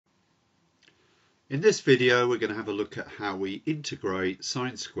In this video we're going to have a look at how we integrate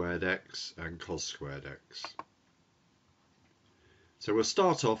sine squared x and cos squared x. So we'll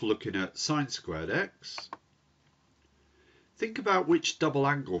start off looking at sine squared x. Think about which double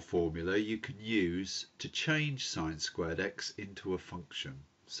angle formula you can use to change sine squared x into a function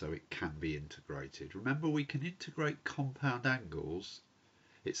so it can be integrated. Remember, we can integrate compound angles.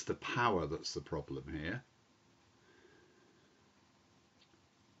 It's the power that's the problem here.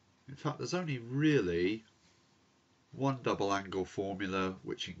 In fact, there's only really one double angle formula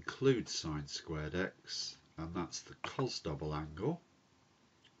which includes sine squared x, and that's the cos double angle.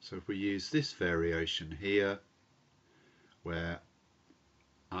 So if we use this variation here, where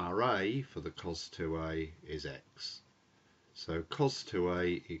Ra for the cos 2a is x. So cos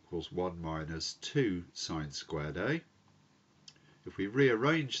 2a equals 1 minus 2 sine squared a. If we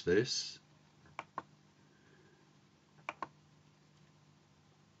rearrange this,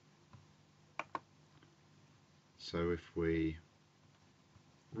 so if we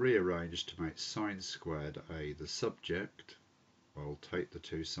rearrange to make sine squared a the subject, I'll take the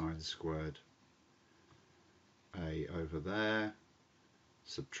 2 sine squared a over there,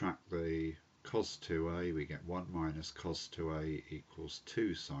 subtract the cos 2a, we get 1 minus cos 2a equals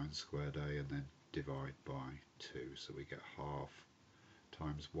 2 sine squared a, and then divide by 2, so we get half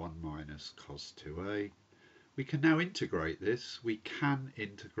times 1 minus cos 2a. We can now integrate this. We can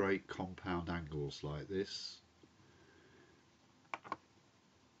integrate compound angles like this.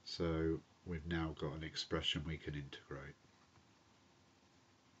 So we've now got an expression we can integrate.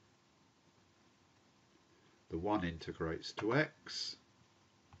 The 1 integrates to x.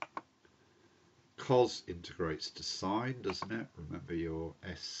 Cos integrates to sine, doesn't it? Remember your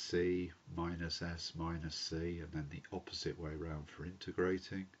SC minus S minus C, and then the opposite way round for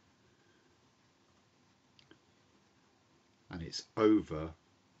integrating. And it's over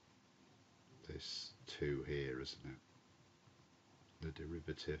this 2 here, isn't it? The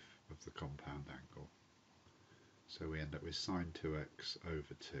derivative of the compound angle. So we end up with sine 2x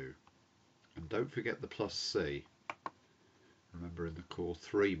over 2. And don't forget the plus c. Remember, in the core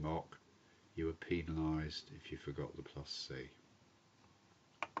 3 mock, you were penalised if you forgot the plus c.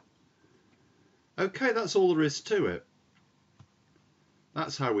 Okay, that's all there is to it.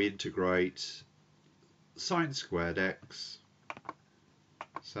 That's how we integrate sine squared x.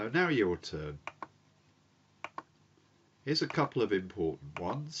 So now your turn. Here's a couple of important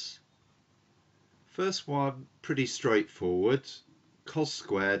ones. First one, pretty straightforward. Cos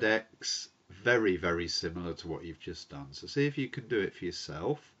squared x, very, very similar to what you've just done. So see if you can do it for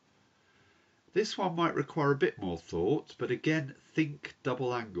yourself. This one might require a bit more thought, but again, think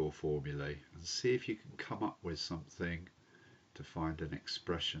double angle formulae and see if you can come up with something to find an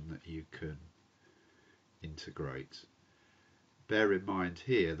expression that you can integrate. Bear in mind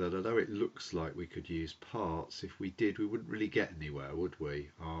here that although it looks like we could use parts, if we did, we wouldn't really get anywhere, would we?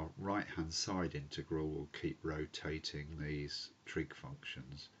 Our right hand side integral will keep rotating these trig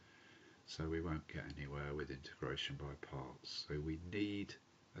functions, so we won't get anywhere with integration by parts. So we need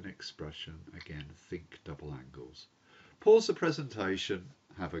an expression. Again, think double angles. Pause the presentation,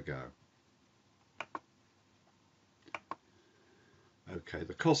 have a go. Okay,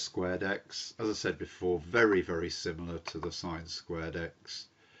 the cos squared x, as I said before, very, very similar to the sine squared x.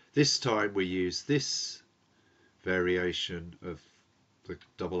 This time we use this variation of the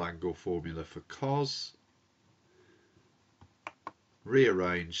double angle formula for cos,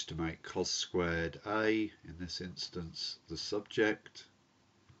 rearrange to make cos squared a, in this instance, the subject.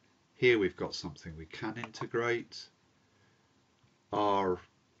 Here we've got something we can integrate. Ra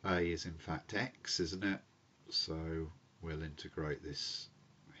is in fact x, isn't it? So we'll integrate this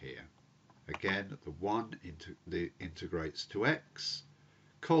here. Again, the 1 integrates to x,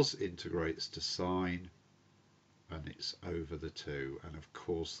 cos integrates to sine, and it's over the 2, and of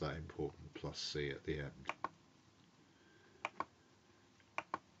course that important plus c at the end.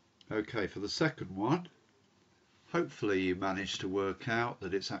 Okay, for the second one, hopefully you managed to work out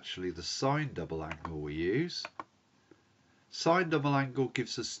that it's actually the sine double angle we use. Sine double angle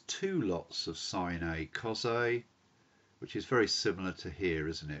gives us 2 lots of sine a cos a, which is very similar to here,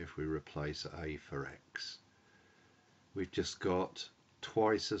 isn't it, if we replace a for x. We've just got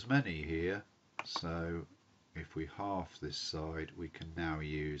twice as many here, so if we half this side, we can now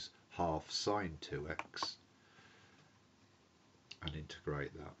use half sine 2x and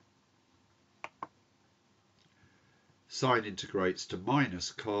integrate that. Sine integrates to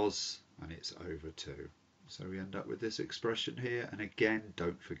minus cos, and it's over 2. So we end up with this expression here, and again,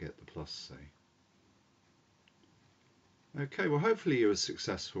 don't forget the plus c. Okay, well hopefully you were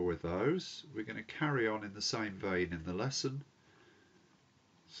successful with those. We're going to carry on in the same vein in the lesson.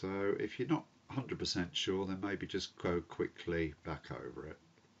 So if you're not 100% sure, then maybe just go quickly back over it.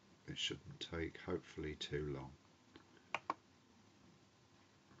 It shouldn't take, hopefully, too long.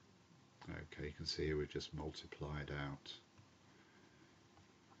 Okay, you can see here we've just multiplied out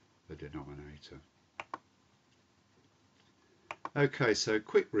the denominator. Okay, so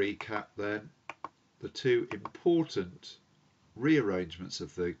quick recap then. The two important rearrangements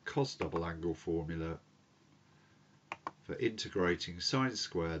of the cos double angle formula for integrating sine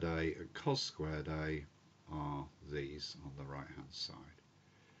squared A and cos squared A are these on the right hand side.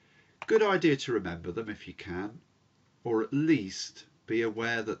 Good idea to remember them if you can, or at least be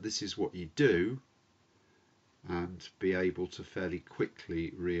aware that this is what you do and be able to fairly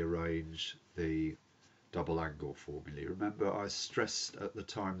quickly rearrange the double angle formulae. Remember, I stressed at the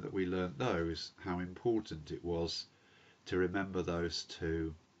time that we learnt those how important it was to remember those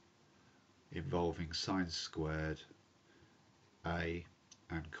two involving sine squared A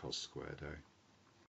and cos squared A.